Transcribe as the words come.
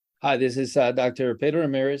Hi, this is Dr. Pedro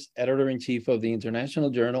Ramirez, Editor-in-Chief of the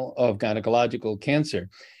International Journal of Gynaecological Cancer.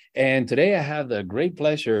 And today I have the great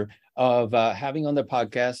pleasure of having on the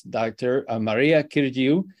podcast Dr. María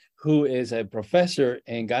Kyrgiou, who is a professor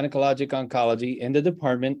in gynecologic oncology in the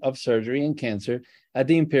Department of Surgery and Cancer at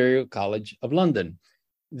the Imperial College of London.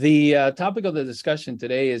 The topic of the discussion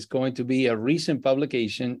today is going to be a recent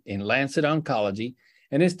publication in Lancet Oncology,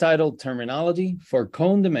 and it's titled Terminology for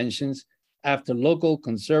Cone Dimensions after local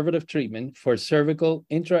conservative treatment for cervical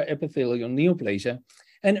intraepithelial neoplasia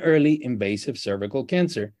and early invasive cervical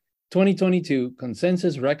cancer, 2022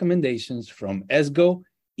 consensus recommendations from ESGO,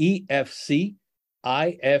 EFC,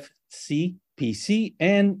 IFCPC,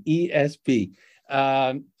 and ESP.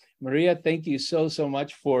 Maria, thank you so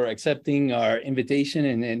much for accepting our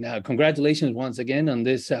invitation, and congratulations once again on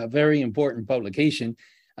this very important publication.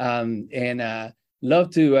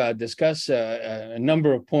 Love to discuss a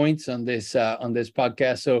number of points on this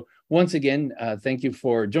podcast. So once again, thank you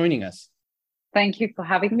for joining us. Thank you for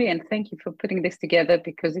having me, and thank you for putting this together,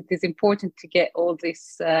 because it is important to get all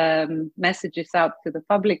these messages out to the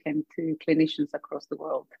public and to clinicians across the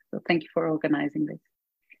world. So thank you for organizing this.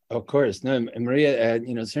 Of course. No, Maria,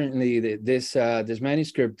 certainly this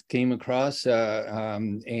manuscript came across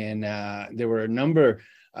and there were a number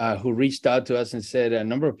who reached out to us and said, a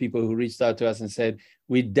number of people who reached out to us and said,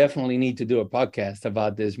 we definitely need to do a podcast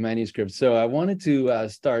about this manuscript. So I wanted to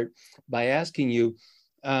start by asking you,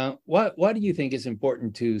 why do you think it's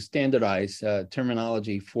important to standardize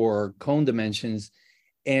terminology for cone dimensions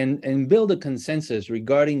and build a consensus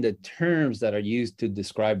regarding the terms that are used to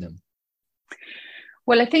describe them?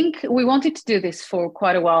 Well, I think we wanted to do this for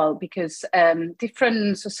quite a while because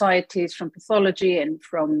different societies from pathology and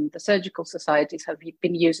from the surgical societies have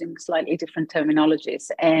been using slightly different terminologies.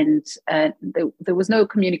 And there was no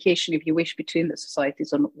communication, if you wish, between the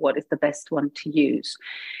societies on what is the best one to use.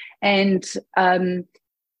 And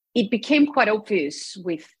it became quite obvious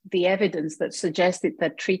with the evidence that suggested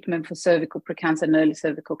that treatment for cervical precancer and early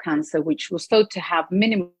cervical cancer, which was thought to have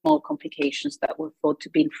minimal complications that were thought to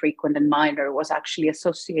be infrequent and minor, was actually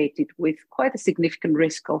associated with quite a significant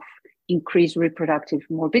risk of increased reproductive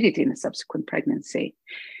morbidity in a subsequent pregnancy.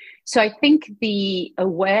 So I think the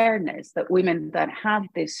awareness that women that have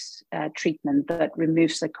this treatment that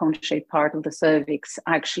removes the cone-shaped part of the cervix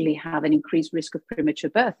actually have an increased risk of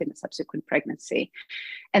premature birth in a subsequent pregnancy,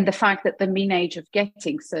 and the fact that the mean age of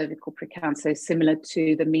getting cervical precancer is similar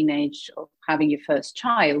to the mean age of having your first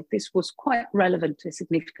child, this was quite relevant to a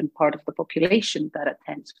significant part of the population that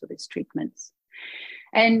attends for these treatments.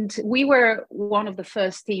 And we were one of the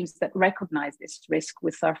first teams that recognized this risk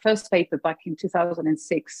with our first paper back in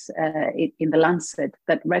 2006 in the Lancet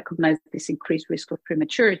that recognized this increased risk of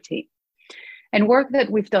prematurity. And work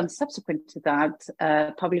that we've done subsequent to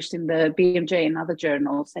that, published in the BMJ and other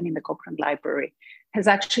journals and in the Cochrane Library, has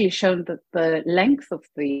actually shown that the length of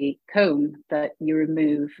the cone that you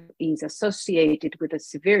remove is associated with the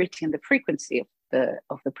severity and the frequency of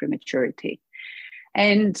the prematurity.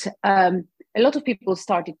 And a lot of people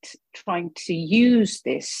started trying to use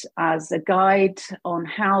this as a guide on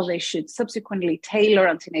how they should subsequently tailor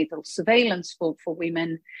antenatal surveillance for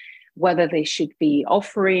women, whether they should be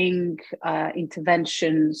offering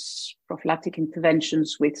interventions, prophylactic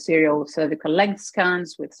interventions with serial cervical length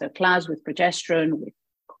scans, with Cerclaz, with progesterone, with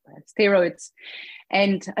steroids.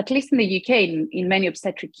 And at least in the UK, in many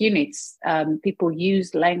obstetric units, people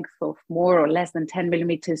use length of more or less than 10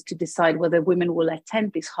 millimeters to decide whether women will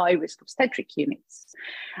attend these high-risk obstetric units.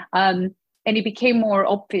 And it became more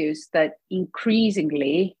obvious that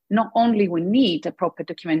increasingly, not only we need a proper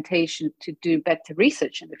documentation to do better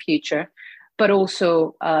research in the future, but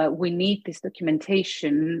also we need this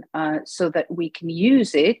documentation so that we can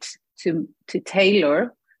use it to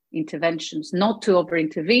tailor interventions, not to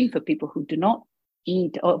over-intervene for people who do not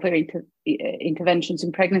need interventions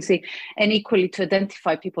in pregnancy, and equally to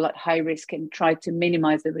identify people at high risk and try to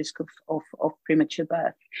minimize the risk of premature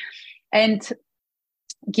birth. And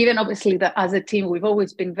given obviously that as a team, we've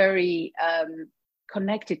always been very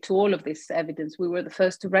connected to all of this evidence, we were the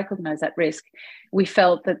first to recognize that risk. We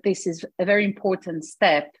felt that this is a very important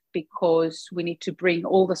step because we need to bring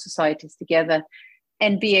all the societies together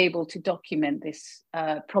and be able to document this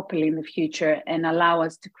properly in the future and allow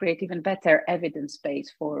us to create even better evidence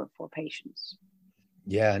base for patients.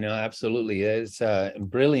 Yeah, no, absolutely. It's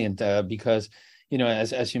brilliant because,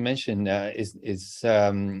 as you mentioned, it's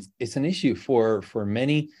an issue for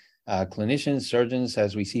many clinicians, surgeons,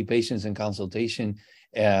 as we see patients in consultation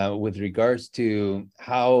with regards to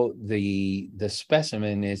how the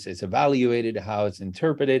specimen is evaluated, how it's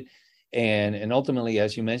interpreted. And ultimately,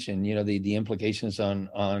 as you mentioned, the implications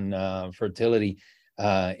on fertility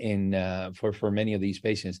for many of these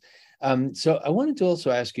patients. So I wanted to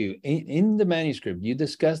also ask you, in the manuscript, you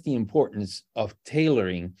discussed the importance of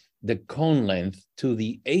tailoring the cone length to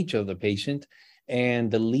the age of the patient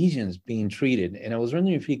and the lesions being treated. And I was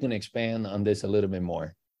wondering if you can expand on this a little bit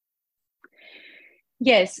more.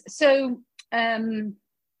 Yes. So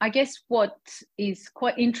I guess what is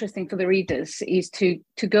quite interesting for the readers is to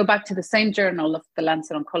go back to the same journal of the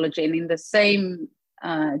Lancet Oncology, and in the same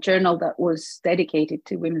journal that was dedicated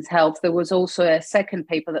to women's health, there was also a second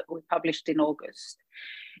paper that we published in August,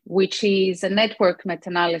 which is a network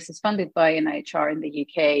meta-analysis funded by NIHR in the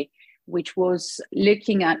UK, which was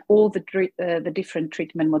looking at all the different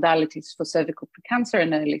treatment modalities for cervical precancer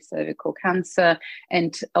and early cervical cancer,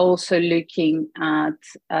 and also looking at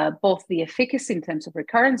both the efficacy in terms of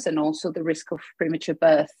recurrence and also the risk of premature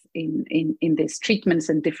birth in these treatments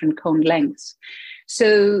and different cone lengths.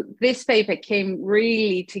 So this paper came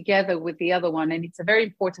really together with the other one, and it's a very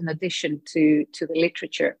important addition to the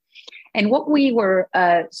literature. And what we were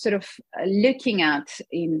sort of looking at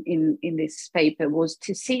in this paper was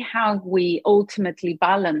to see how we ultimately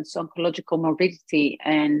balance oncological morbidity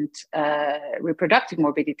and reproductive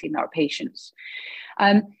morbidity in our patients.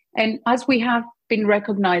 And as we have been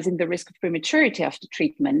recognizing the risk of prematurity after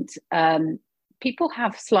treatment, people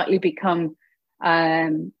have slightly become,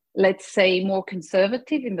 let's say, more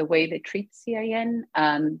conservative in the way they treat CIN.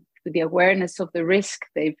 With the awareness of the risk,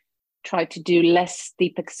 they've try to do less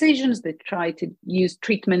deep excisions. They try to use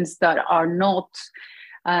treatments that are not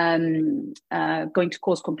going to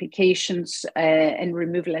cause complications and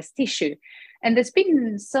remove less tissue. And there's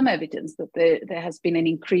been some evidence that there has been an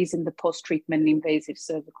increase in the post-treatment invasive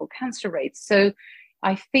cervical cancer rates. So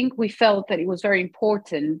I think we felt that it was very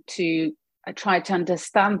important to try to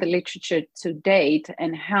understand the literature to date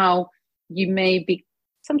and how you may be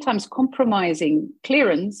sometimes compromising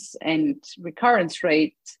clearance and recurrence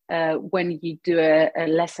rate when you do a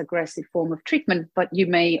less aggressive form of treatment, but you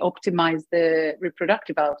may optimize the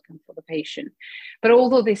reproductive outcome for the patient. But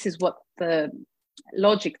although this is what the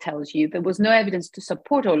logic tells you, there was no evidence to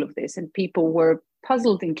support all of this, and people were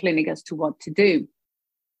puzzled in clinic as to what to do.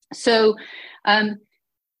 So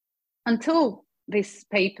until this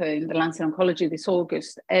paper in the Lancet Oncology this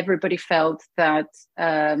August, everybody felt that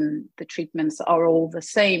the treatments are all the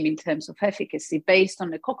same in terms of efficacy based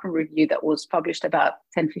on a Cochrane review that was published about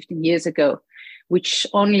 10, 15 years ago, which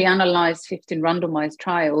only analyzed 15 randomized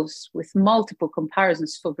trials with multiple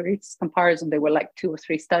comparisons. For each comparison, there were like 2 or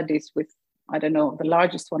 3 studies with, I don't know, the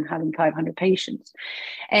largest one having 500 patients.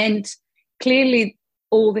 And clearly,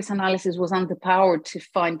 all this analysis was underpowered to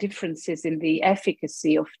find differences in the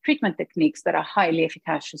efficacy of treatment techniques that are highly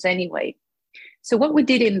efficacious anyway. So what we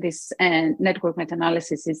did in this network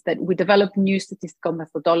meta-analysis is that we developed new statistical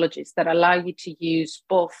methodologies that allow you to use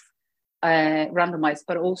both randomized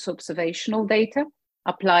but also observational data,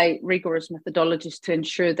 apply rigorous methodologies to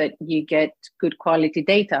ensure that you get good quality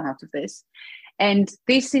data out of this. And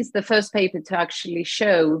this is the first paper to actually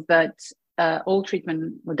show that all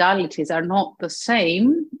treatment modalities are not the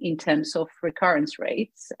same in terms of recurrence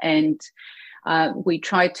rates. And we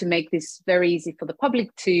tried to make this very easy for the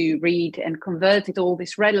public to read and converted all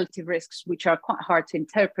these relative risks, which are quite hard to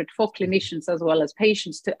interpret for clinicians as well as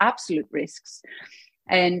patients, to absolute risks,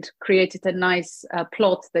 and created a nice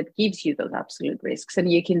plot that gives you those absolute risks.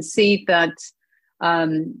 And you can see that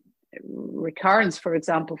recurrence, for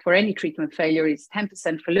example, for any treatment failure is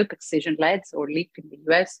 10% for loop excision LEDs or LEAP in the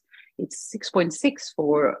US. It's 6.6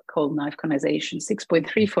 for cold knife conization,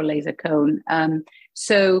 6.3 for laser cone.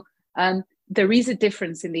 So there is a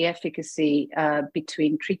difference in the efficacy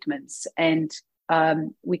between treatments. And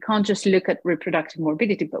we can't just look at reproductive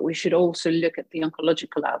morbidity, but we should also look at the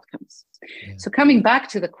oncological outcomes. Yeah. So coming back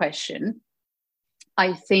to the question,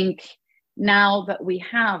 I think now that we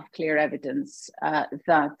have clear evidence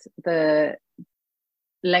that the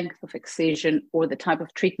length of excision or the type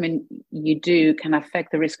of treatment you do can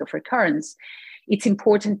affect the risk of recurrence, it's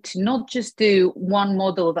important to not just do one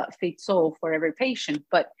model that fits all for every patient,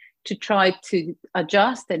 but to try to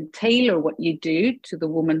adjust and tailor what you do to the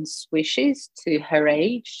woman's wishes, to her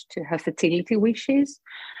age, to her fertility wishes,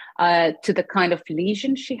 to the kind of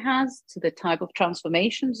lesion she has, to the type of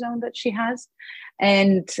transformation zone that she has.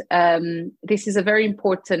 And this is a very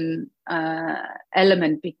important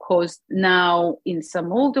element, because now in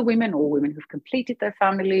some older women or women who've completed their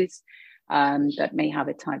families that may have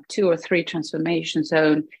a type 2 or 3 transformation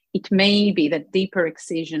zone, it may be that deeper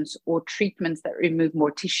excisions or treatments that remove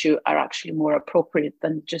more tissue are actually more appropriate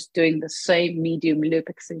than just doing the same medium loop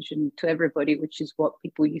excision to everybody, which is what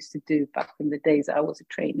people used to do back in the days I was a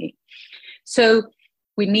trainee. So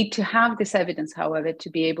we need to have this evidence, however, to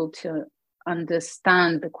be able to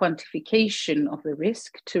understand the quantification of the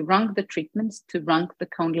risk, to rank the treatments, to rank the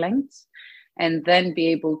cone lengths, and then be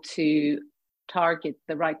able to target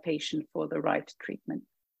the right patient for the right treatment.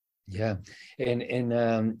 Yeah,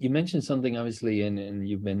 and you mentioned something, obviously, and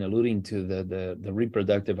you've been alluding to the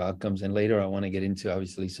reproductive outcomes, and later I want to get into,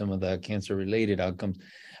 obviously, some of the cancer-related outcomes.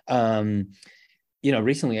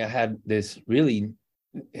 Recently I had this really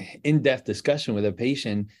in-depth discussion with a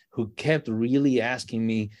patient who kept really asking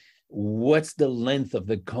me, what's the length of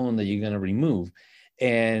the cone that you're going to remove?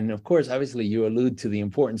 And of course, obviously, you allude to the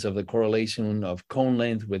importance of the correlation of cone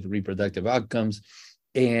length with reproductive outcomes.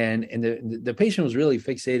 And the patient was really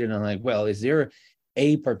fixated on, like, well, is there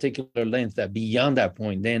a particular length that beyond that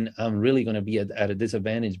point, then I'm really going to be at a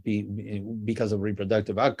disadvantage because of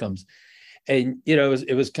reproductive outcomes? And,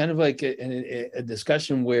 it was kind of like a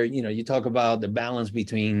discussion where, you talk about the balance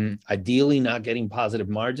between ideally not getting positive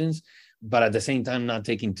margins, but at the same time, not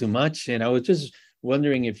taking too much. And I was just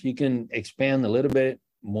wondering if you can expand a little bit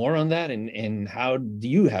more on that, and how do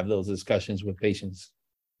you have those discussions with patients?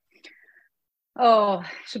 Oh,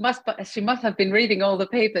 she must have been reading all the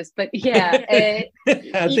papers, but yeah,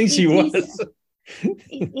 I think she was.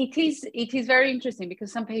 It is very interesting,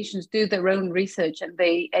 because some patients do their own research and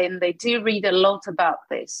they do read a lot about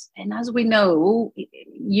this. And as we know,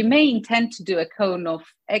 you may intend to do a cone of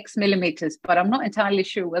X millimeters, but I'm not entirely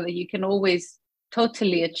sure whether you can always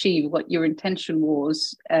totally achieve what your intention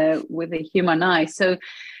was with a human eye. So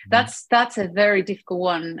that's a very difficult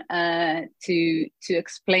one to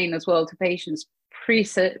explain as well to patients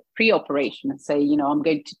pre-operation, and say, I'm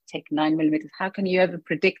going to take 9 millimeters. How can you ever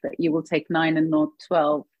predict that you will take 9 and not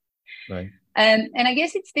 12? Right. And I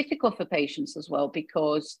guess it's difficult for patients as well,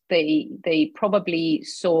 because they probably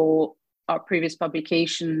saw our previous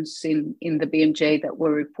publications in the BMJ that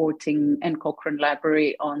were reporting, and Cochrane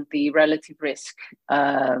Library, on the relative risk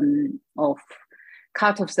of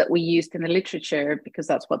cutoffs that we used in the literature, because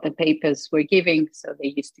that's what the papers were giving. So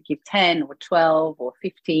they used to give 10 or 12 or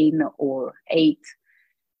 15 or 8.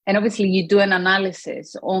 And obviously you do an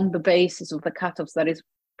analysis on the basis of the cutoffs that is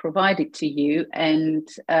provided to you and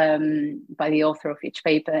by the author of each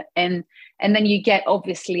paper. And then you get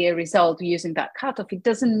obviously a result using that cutoff. It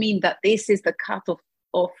doesn't mean that this is the cutoff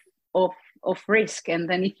of risk. And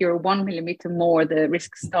then if you're 1 millimeter more, the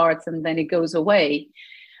risk starts and then it goes away.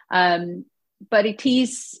 But it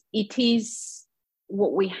is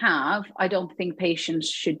what we have. I don't think patients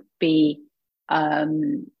should be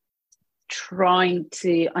trying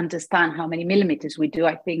to understand how many millimeters we do.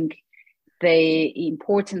 I think the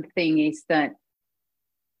important thing is that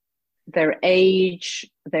their age,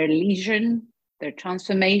 their lesion, their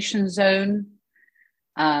transformation zone,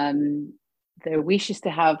 their wishes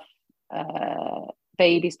to have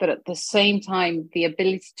babies, but at the same time, the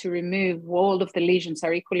ability to remove all of the lesions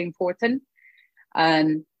are equally important.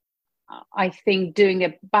 I think doing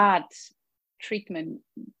a bad treatment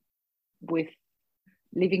with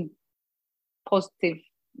leaving positive,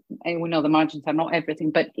 and we know the margins are not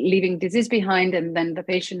everything, but leaving disease behind, and then the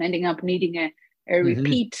patient ending up needing a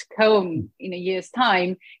repeat cone in a year's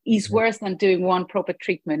time is worse than doing one proper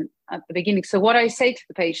treatment at the beginning. So what I say to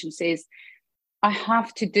the patients is, I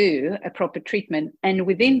have to do a proper treatment, and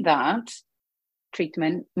within that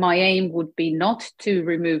treatment, my aim would be not to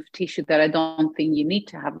remove tissue that I don't think you need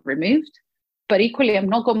to have removed, but equally, I'm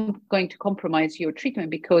not going to compromise your treatment,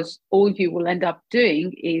 because all you will end up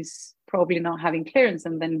doing is probably not having clearance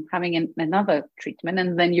and then having another treatment,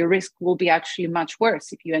 and then your risk will be actually much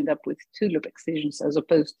worse if you end up with 2 loop excisions as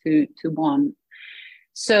opposed to 1.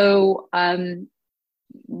 So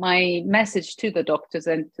my message to the doctors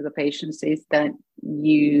and to the patients is that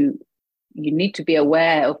you need to be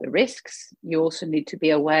aware of the risks. You also need to be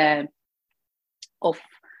aware of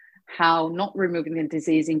how not removing the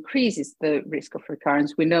disease increases the risk of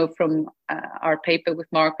recurrence. We know from our paper with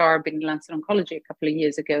Mara Kyrgiou in Lancet Oncology a couple of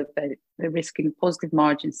years ago that the risk in positive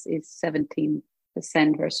margins is 17%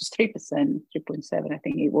 versus 3%, 3.7, I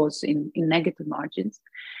think it was, in negative margins.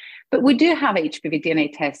 But we do have HPV DNA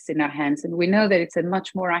tests in our hands, and we know that it's a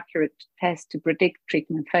much more accurate test to predict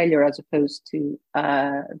treatment failure as opposed to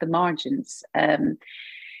the margins.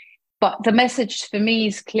 But the message for me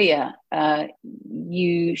is clear.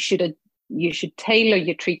 You should tailor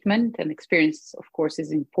your treatment, and experience, of course,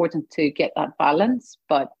 is important to get that balance,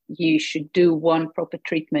 but you should do one proper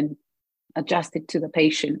treatment adjusted to the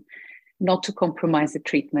patient, not to compromise the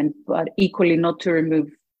treatment, but equally not to remove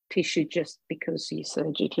tissue just because you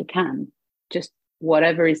surgically can. Just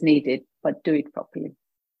whatever is needed, but do it properly.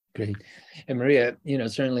 Great. And Maria,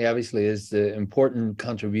 certainly, obviously, is the important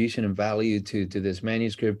contribution and value to this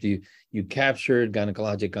manuscript. You captured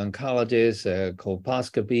gynecologic oncologists,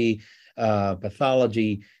 colposcopy,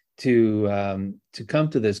 pathology to come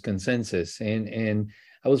to this consensus. And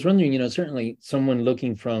I was wondering, certainly someone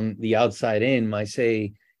looking from the outside in might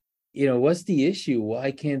say, what's the issue?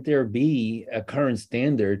 Why can't there be a current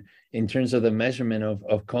standard in terms of the measurement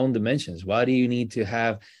of cone dimensions? Why do you need to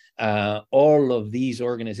have all of these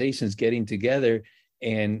organizations getting together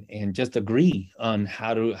and just agree on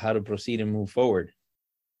how to proceed and move forward?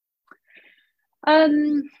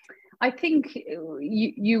 I think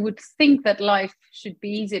you would think that life should be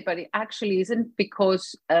easy, but it actually isn't,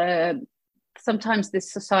 because sometimes the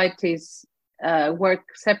societies work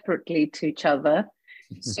separately to each other.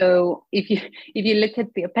 So if you look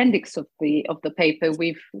at the appendix of the paper,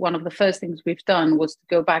 one of the first things we've done was to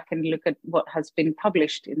go back and look at what has been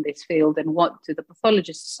published in this field and what do the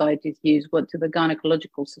pathologist societies use, what do the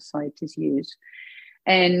gynecological societies use.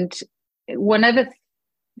 And whenever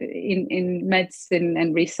in medicine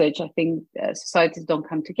and research, I think societies don't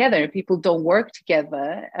come together, people don't work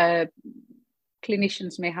together.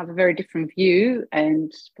 Clinicians may have a very different view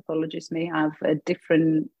and pathologists may have a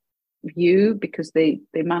different view because they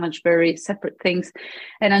manage very separate things.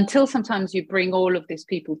 And until sometimes you bring all of these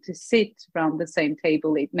people to sit around the same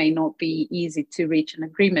table, it may not be easy to reach an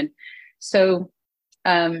agreement. So,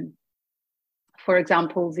 for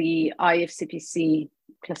example, the IFCPC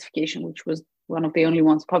classification, which was one of the only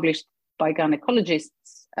ones published by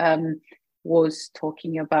gynecologists, was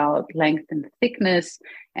talking about length and thickness.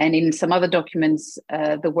 And in some other documents,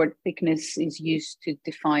 the word thickness is used to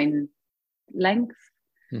define length.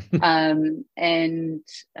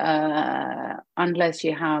 Unless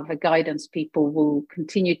you have a guidance, people will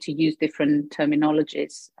continue to use different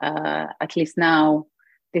terminologies. At least now,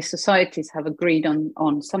 the societies have agreed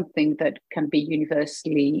on something that can be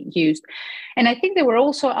universally used. And I think there were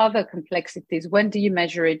also other complexities. When do you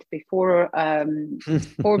measure it? Before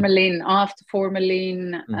formalin, after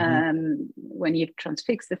formalin, when you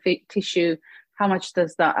transfix the tissue, how much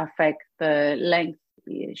does that affect the length?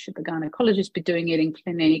 Should the gynecologist be doing it in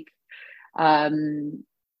clinic? Are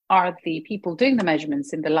the people doing the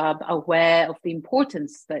measurements in the lab aware of the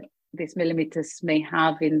importance that these millimeters may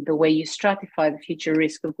have in the way you stratify the future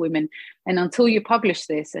risk of women? And until you publish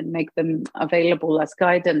this and make them available as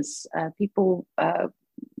guidance, people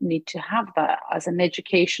need to have that as an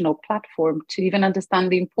educational platform to even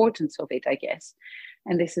understand the importance of it, I guess.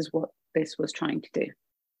 And this is what this was trying to do.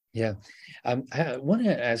 Yeah. I want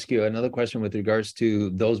to ask you another question with regards to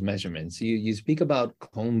those measurements. You speak about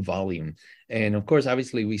cone volume. And of course,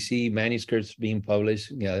 obviously, we see manuscripts being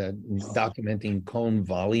published documenting cone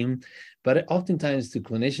volume. But oftentimes to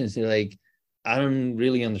clinicians, they're like, I don't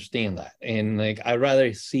really understand that. And I'd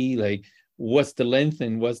rather see what's the length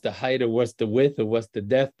and what's the height or what's the width or what's the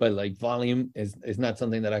depth, but volume is not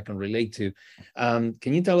something that I can relate to.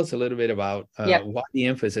 Can you tell us a little bit about why the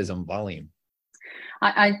emphasis on volume?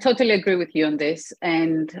 I totally agree with you on this.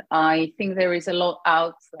 And I think there is a lot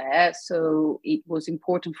out there. So it was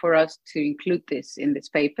important for us to include this in this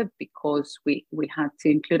paper because we had to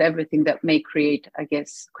include everything that may create, I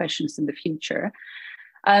guess, questions in the future.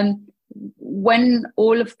 When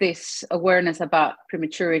all of this awareness about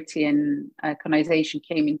prematurity and conization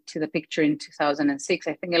came into the picture in 2006,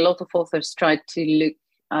 I think a lot of authors tried to look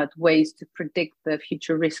at ways to predict the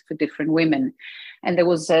future risk for different women. And there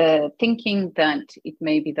was thinking that it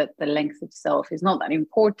may be that the length itself is not that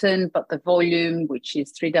important, but the volume, which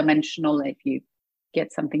is three-dimensional, if you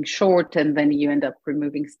get something short and then you end up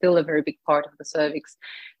removing still a very big part of the cervix.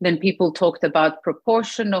 Then people talked about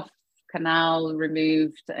proportion of canal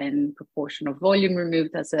removed and proportion of volume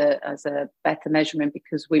removed as a better measurement,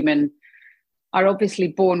 because women are obviously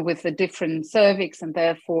born with a different cervix, and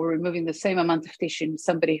therefore removing the same amount of tissue in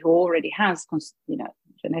somebody who already has,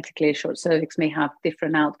 genetically a short cervix may have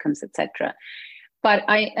different outcomes, etc. But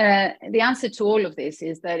the answer to all of this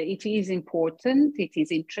is that it is important, it is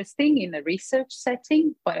interesting in a research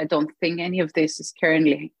setting, but I don't think any of this is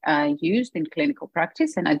currently used in clinical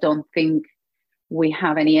practice, and I don't think we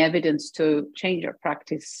have any evidence to change our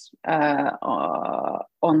practice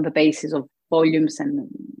on the basis of volumes and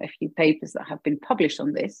a few papers that have been published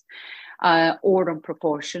on this, or on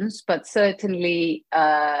proportions, but certainly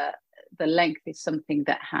the length is something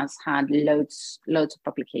that has had loads of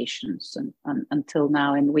publications until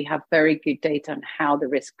now, and we have very good data on how the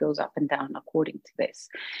risk goes up and down according to this.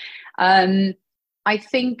 I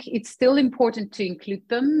think it's still important to include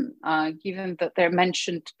them, given that they're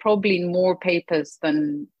mentioned probably in more papers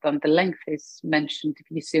than the length is mentioned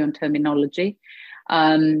if you see on terminology.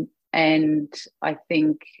 And I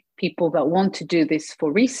think people that want to do this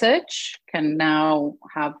for research can now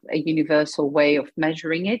have a universal way of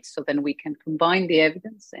measuring it. So then we can combine the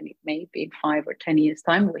evidence, and it may be in 5 or 10 years'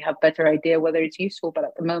 time, we have better idea whether it's useful, but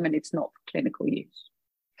at the moment it's not for clinical use.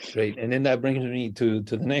 Great. And then that brings me to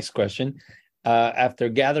the next question. After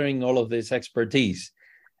gathering all of this expertise,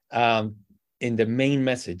 in the main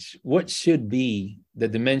message, what should be the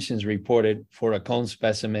dimensions reported for a cone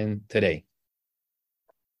specimen today?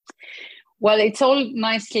 Well, it's all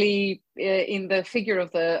nicely in the figure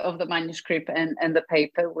of the manuscript and the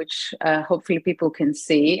paper, which hopefully people can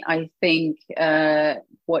see. I think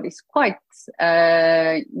what is quite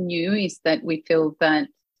new is that we feel that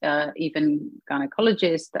even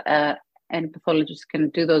gynecologists and pathologists can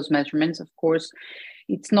do those measurements. Of course,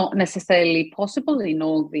 it's not necessarily possible in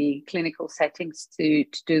all the clinical settings to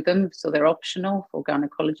do them, so they're optional for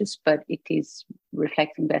gynecologists, but it is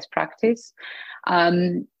reflecting best practice.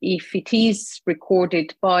 If it is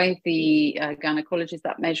recorded by the gynecologist,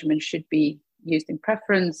 that measurement should be used in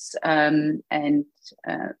preference, and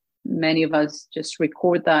many of us just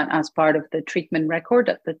record that as part of the treatment record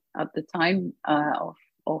at the time of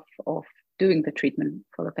doing the treatment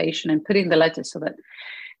for the patient, and put in the letter so that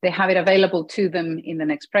they have it available to them in the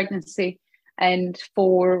next pregnancy. And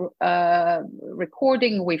for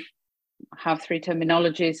recording, we have 3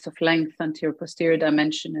 terminologies of length, anterior, posterior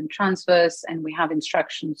dimension, and transverse, and we have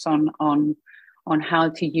instructions on how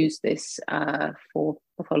to use this for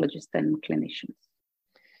pathologists and clinicians.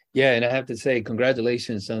 Yeah, and I have to say,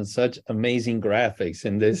 congratulations on such amazing graphics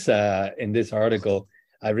in this article.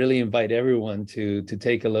 I really invite everyone to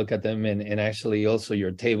take a look at them, and actually also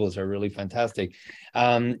your tables are really fantastic.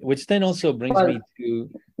 Which then also brings me to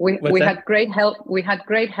we had great help. We had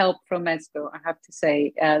great help from ESGO, I have to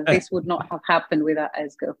say. This would not have happened without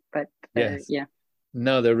ESGO, but yes. Yeah.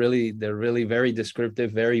 No, they're really very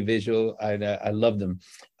descriptive, very visual. I love them.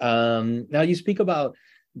 Now you speak about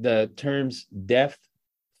the terms depth,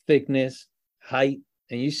 thickness, height,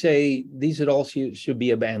 and you say these should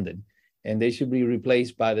be abandoned, and they should be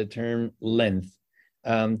replaced by the term length.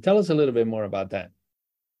 Tell us a little bit more about that.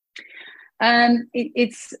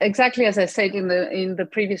 It's exactly as I said in the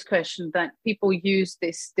previous question, that people use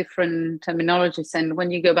these different terminologies, and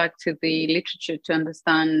when you go back to the literature to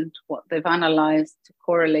understand what they've analyzed, to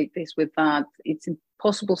correlate this with that, it's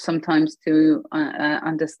impossible sometimes to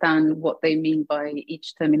understand what they mean by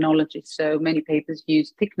each terminology. So many papers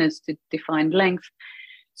use thickness to define length.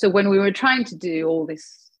 So when we were trying to do all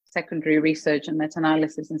this secondary research and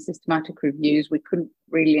meta-analysis and systematic reviews, we couldn't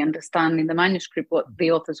really understand in the manuscript what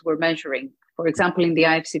the authors were measuring. For example, in the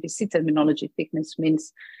IFCPC terminology, thickness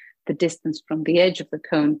means the distance from the edge of the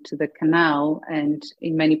cone to the canal, and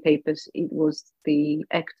in many papers it was the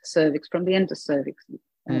ectocervix from the endocervix,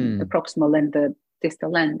 the proximal and the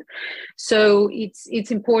distal end. So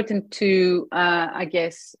it's important to, I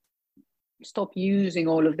guess, stop using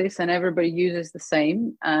all of this, and everybody uses the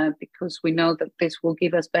same, because we know that this will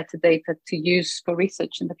give us better data to use for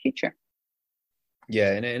research in the future.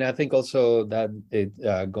 Yeah, and I think also that it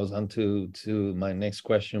goes on to my next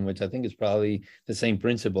question, which I think is probably the same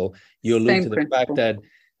principle. You allude to the fact that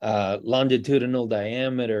longitudinal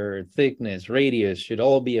diameter, thickness, radius should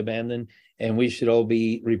all be abandoned, and we should all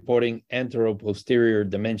be reporting antero-posterior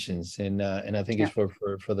dimensions, and I think it's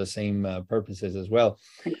for the same purposes as well.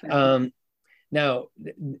 Exactly. Now,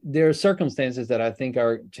 there are circumstances that I think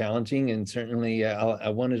are challenging, and certainly I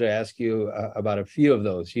wanted to ask you about a few of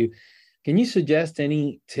those. Can you suggest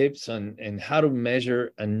any tips on how to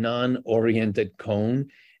measure a non-oriented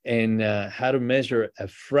cone, and how to measure a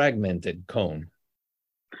fragmented cone?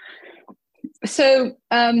 So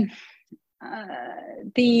the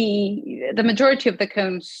majority of the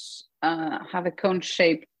cones have a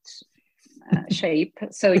cone-shaped shape,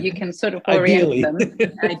 so you can sort of orient them,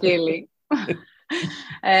 ideally.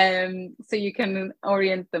 So you can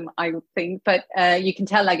orient them, I would think, but you can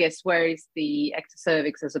tell, I guess, where is the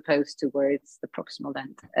ectocervix as opposed to where it's the proximal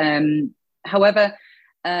end. However,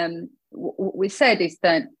 what we said is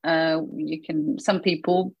that some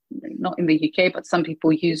people, not in the UK, but some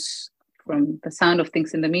people use, from the sound of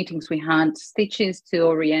things in the meetings we had, stitches to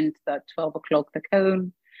orient that 12 o'clock the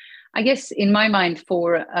cone. I guess in my mind,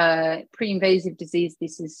 for pre-invasive disease,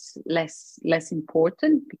 this is less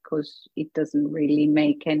important, because it doesn't really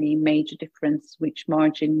make any major difference which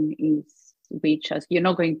margin is which, as you're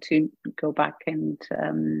not going to go back and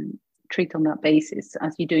treat on that basis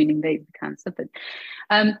as you do in invasive cancer. But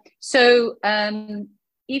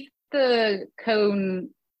if the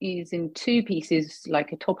cone is in 2 pieces,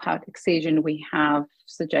 like a top-hat excision, we have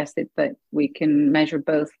suggested that we can measure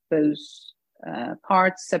both those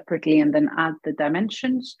parts separately and then add the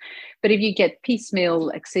dimensions. But if you get piecemeal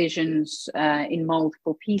excisions in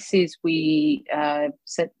multiple pieces, we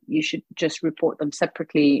said you should just report them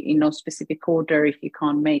separately in no specific order if you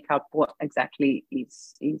can't make up what exactly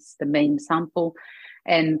is the main sample,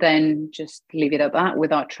 and then just leave it at that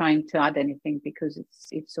without trying to add anything, because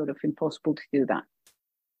it's sort of impossible to do that.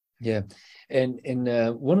 Yeah, and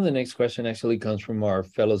one of the next question actually comes from our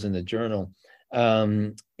fellows in the journal.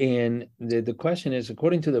 And the question is,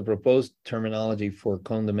 according to the proposed terminology for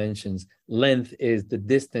cone dimensions, length is the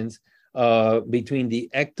distance between the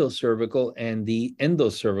ectocervical and the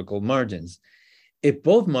endocervical margins. If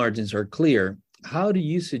both margins are clear, how do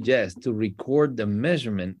you suggest to record the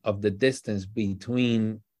measurement of the distance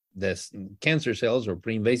between the cancer cells or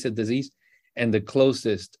pre-invasive disease and the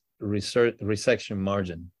closest resection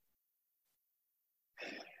margin?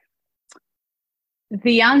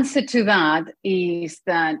 The answer to that is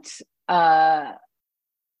that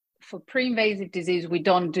for pre-invasive disease, we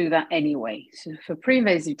don't do that anyway. So for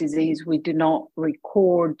pre-invasive disease, we do not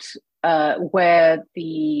record where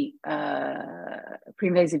the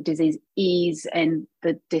pre-invasive disease is and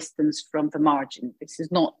the distance from the margin. This is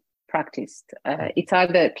not practiced. It's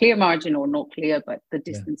either clear margin or not clear, but the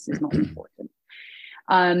distance is not important.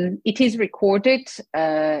 It is recorded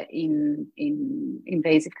in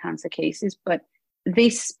invasive cancer cases, but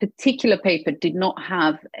this particular paper did not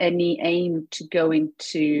have any aim to go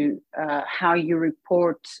into how you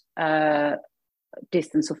report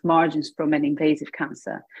distance of margins from an invasive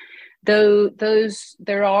cancer. Though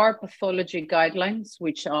there are pathology guidelines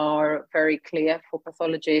which are very clear for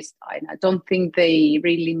pathologists. I don't think they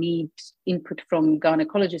really need input from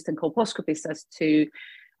gynecologists and colposcopists as to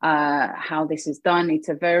how this is done. It's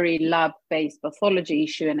a very lab-based pathology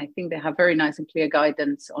issue, and I think they have very nice and clear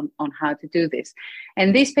guidance on how to do this.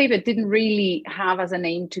 And this paper didn't really have as an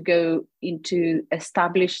aim to go into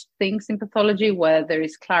established things in pathology where there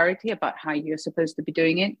is clarity about how you're supposed to be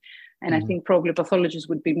doing it. And I think probably pathologists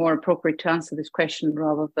would be more appropriate to answer this question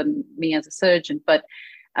rather than me as a surgeon. But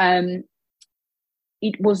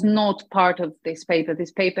it was not part of this paper.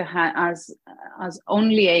 This paper has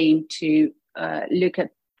only aim to look at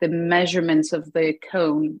the measurements of the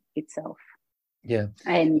cone itself. Yeah.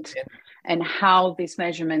 And how these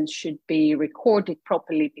measurements should be recorded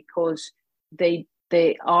properly, because they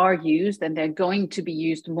are used and they're going to be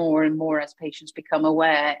used more and more as patients become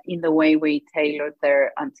aware in the way we tailor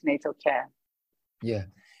their antenatal care. Yeah.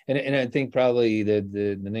 And I think probably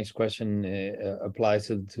the next question applies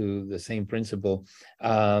to the same principle.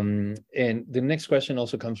 And the next question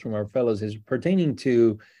also comes from our fellows, is pertaining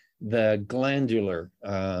to the glandular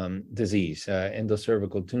disease,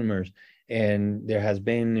 endocervical tumors. And there has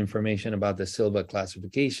been information about the Silva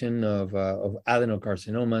classification of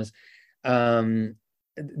adenocarcinomas.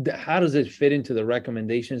 How does it fit into the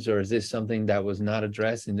recommendations, or is this something that was not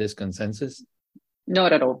addressed in this consensus?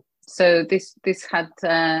 Not at all. So this had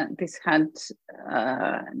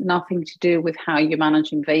nothing to do with how you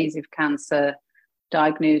manage invasive cancer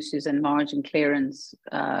diagnosis and margin clearance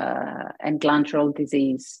and glandular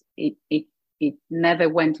disease. It never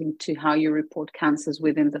went into how you report cancers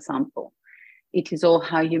within the sample. It is all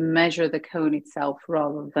how you measure the cone itself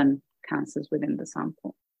rather than cancers within the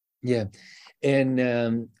sample. Yeah.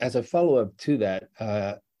 And as a follow-up to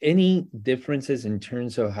that, any differences in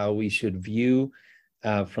terms of how we should view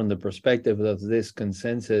from the perspective of this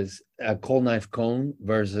consensus, a cold knife cone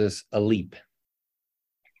versus a leap?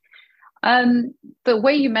 The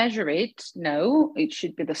way you measure it, no, it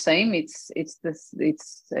should be the same. It's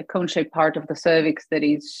a cone-shaped part of the cervix that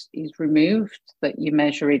is removed, but you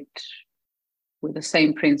measure it with the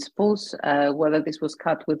same principles. Whether this was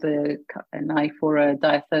cut with a knife or a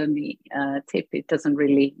diathermy tip, it doesn't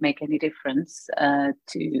really make any difference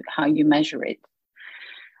to how you measure it.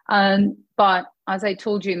 But as I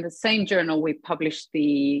told you, in the same journal, we published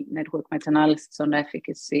the network meta-analysis on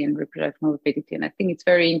efficacy and reproductive morbidity. And I think it's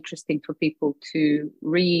very interesting for people to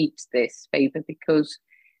read this paper, because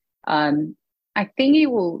I think it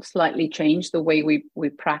will slightly change the way we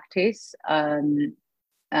practice. I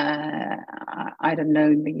don't know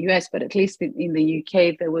in the US, but at least in the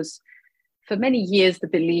UK, there was for many years the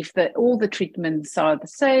belief that all the treatments are the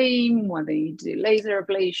same, whether you do laser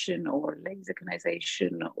ablation or laser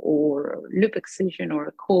conization or loop excision or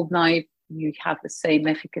a cold knife, you have the same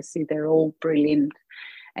efficacy. They're all brilliant.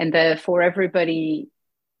 And therefore, everybody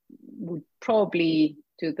would probably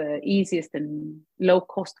do the easiest and low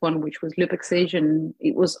cost one, which was loop excision.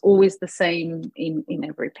 It was always the same in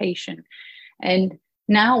every patient. And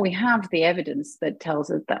now we have the evidence that tells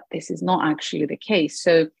us that this is not actually the case.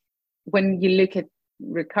 So when you look at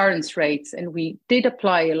recurrence rates, and we did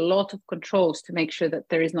apply a lot of controls to make sure that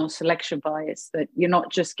there is no selection bias, that you're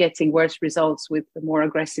not just getting worse results with the more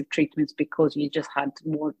aggressive treatments because you just had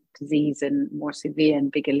more disease and more severe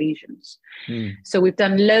and bigger lesions. So we've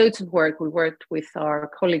done loads of work. We worked with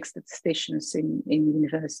our colleague statisticians in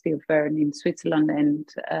University of Bern in Switzerland,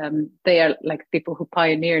 and they are like people who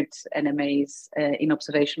pioneered NMAs in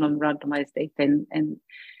observational and randomized data, and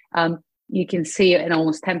you can see an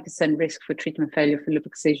almost 10% risk for treatment failure for loop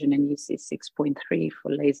excision, and you see 6.3 for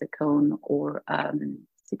laser cone, or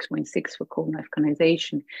 6.6 for cold knife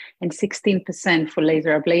conization, and 16% for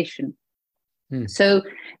laser ablation. So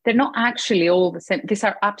they're not actually all the same. These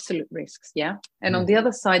are absolute risks, yeah? And on the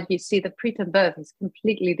other side, you see the preterm birth is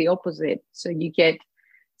completely the opposite. So you get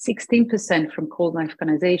 16% from cold knife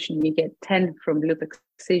conization, you get 10 from loop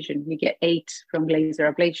excision, you get 8 from laser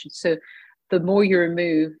ablation. So the more you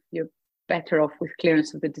remove, you're better off with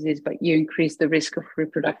clearance of the disease, but you increase the risk of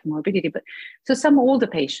reproductive morbidity. But so some older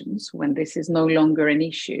patients, when this is no longer an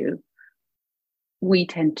issue, we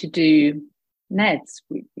tend to do NEDs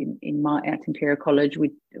at Imperial College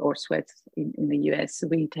or sweats in the US. So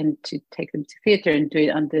we tend to take them to theatre and do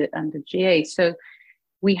it under GA. So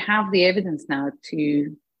we have the evidence now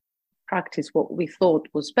to practice what we thought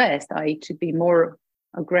was best, i.e. to be more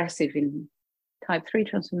aggressive in type 3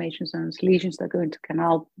 transformation zones, lesions that go into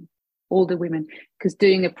canal, older women, because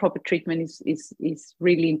doing a proper treatment is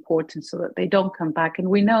really important so that they don't come back. And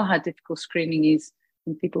we know how difficult screening is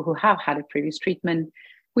in people who have had a previous treatment.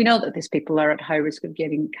 We know that these people are at high risk of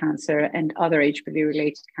getting cancer and other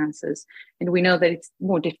HPV-related cancers, and we know that it's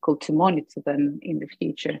more difficult to monitor them in the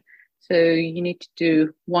future. So you need to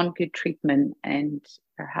do one good treatment, and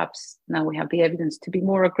perhaps now we have the evidence to be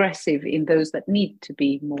more aggressive in those that need to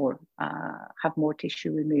be more, have more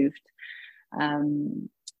tissue removed, and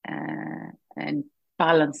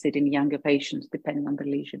balance it in younger patients depending on the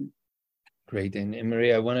lesion. Great. And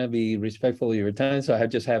Maria, I want to be respectful of your time, so I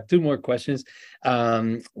just have 2 more questions.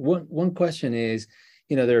 One question is,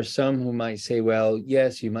 there are some who might say, well,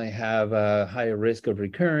 yes, you might have a higher risk of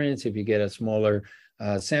recurrence if you get a smaller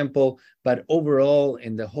sample, but overall,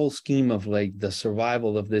 in the whole scheme of like the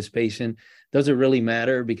survival of this patient, does it really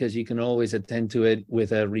matter? Because you can always attend to it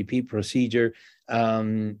with a repeat procedure.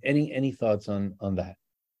 Any thoughts on that?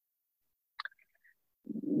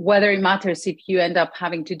 Whether it matters if you end up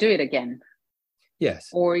having to do it again. Yes.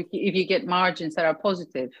 Or if you get margins that are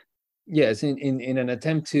positive. Yes, in an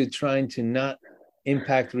attempt to trying to not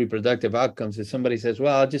impact reproductive outcomes, if somebody says,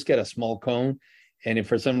 well, I'll just get a small cone, and if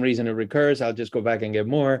for some reason it recurs, I'll just go back and get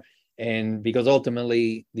more. And because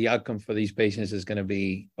ultimately the outcome for these patients is going to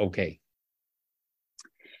be okay.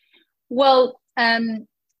 Well,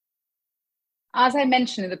 as I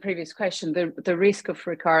mentioned in the previous question, the risk of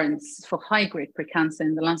recurrence for high-grade precancer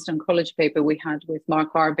in the Lancet Oncology paper we had with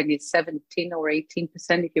Mark Arbin is 17 or 18%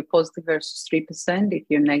 if you're positive versus 3% if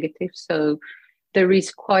you're negative. So there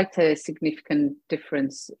is quite a significant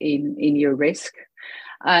difference in your risk.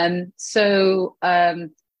 So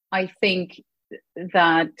I think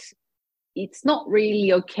that it's not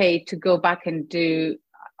really okay to go back and do.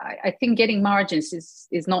 I think getting margins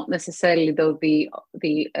is not necessarily though the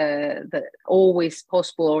always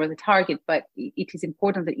possible or the target, but it is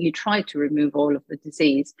important that you try to remove all of the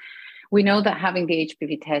disease. We know that having the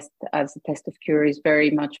HPV test as a test of cure is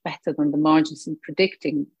very much better than the margins in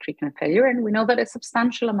predicting treatment failure. And we know that a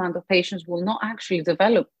substantial amount of patients will not actually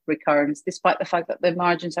develop recurrence, despite the fact that their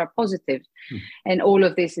margins are positive. And all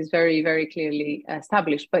of this is very, very clearly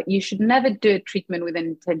established. But you should never do a treatment with an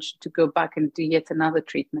intention to go back and do yet another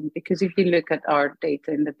treatment. Because if you look at our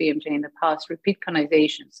data in the BMJ in the past, repeat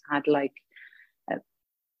conizations had like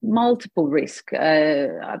multiple risk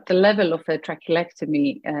at the level of a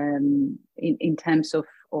trachelectomy in terms of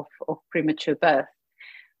premature birth.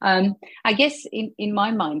 I guess in my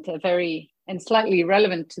mind, a very, and slightly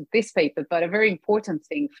irrelevant to this paper, but a very important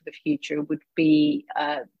thing for the future would be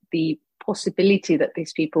the possibility that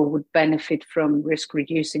these people would benefit from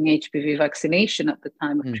risk-reducing HPV vaccination at the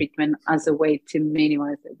time of treatment as a way to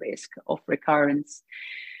minimize the risk of recurrence.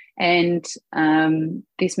 And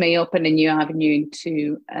this may open a new avenue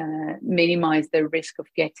to minimize the risk of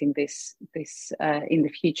getting this in the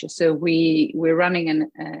future. So we're running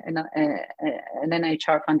an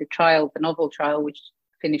NHR-funded trial, the novel trial, which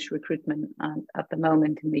finished recruitment at the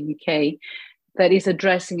moment in the UK, that is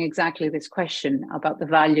addressing exactly this question about the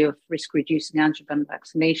value of risk-reducing adjuvant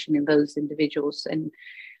vaccination in those individuals. And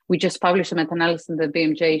we just published a meta-analysis in the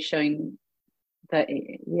BMJ showing that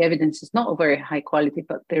the evidence is not of very high quality,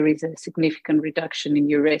 but there is a significant reduction in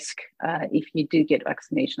your risk if you do get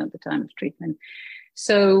vaccination at the time of treatment.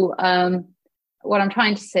 So what I'm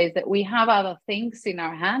trying to say is that we have other things in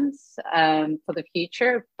our hands for the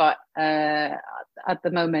future, but at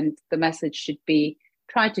the moment, the message should be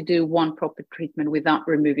try to do one proper treatment without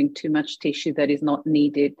removing too much tissue that is not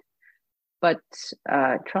needed, but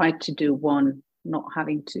try to do one, not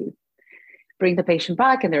having to bring the patient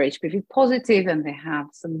back and they're HPV positive and they have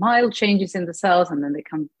some mild changes in the cells, and then they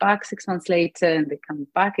come back 6 months later and they come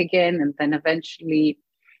back again, and then eventually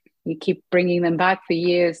you keep bringing them back for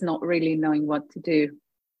years, not really knowing what to do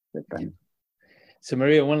with them. So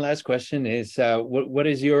Maria, one last question is, what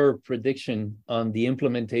is your prediction on the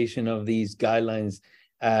implementation of these guidelines,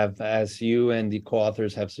 as you and the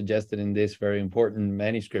co-authors have suggested in this very important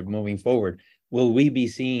manuscript moving forward? Will we be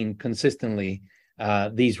seeing consistently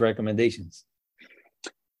these recommendations?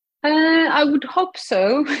 I would hope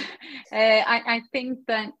so. I think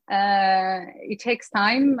that it takes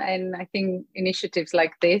time, and I think initiatives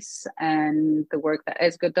like this and the work that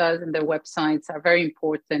ESGO does and their websites are very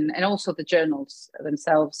important, and also the journals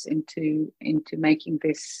themselves into making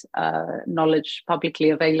this knowledge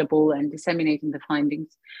publicly available and disseminating the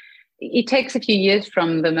findings. It takes a few years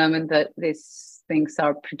from the moment that these things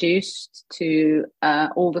are produced to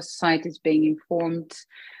all the societies being informed.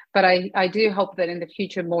 But I do hope that in the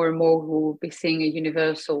future, more and more we'll be seeing a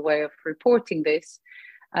universal way of reporting this,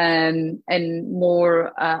 and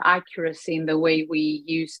more accuracy in the way we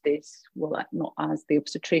use this. Well, not as the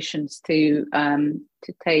obstetricians to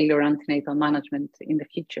tailor antenatal management in the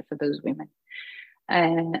future for those women.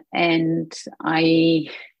 And I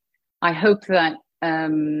hope that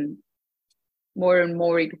more and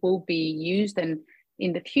more it will be used, and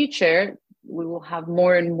in the future we will have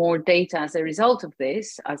more and more data as a result of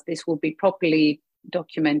this, as this will be properly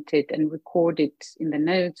documented and recorded in the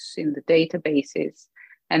notes, in the databases,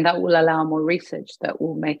 and that will allow more research that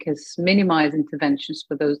will make us minimize interventions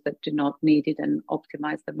for those that do not need it and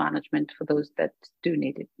optimize the management for those that do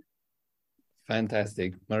need it.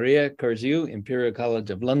 Fantastic. María Kyrgiou, Imperial College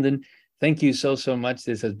of London, thank you so much.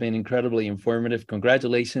 This has been incredibly informative.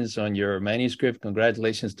 Congratulations on your manuscript.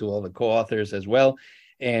 Congratulations to all the co-authors as well.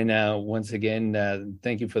 And once again,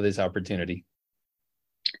 thank you for this opportunity.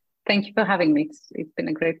 Thank you for having me. It's been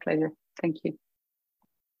a great pleasure. Thank you.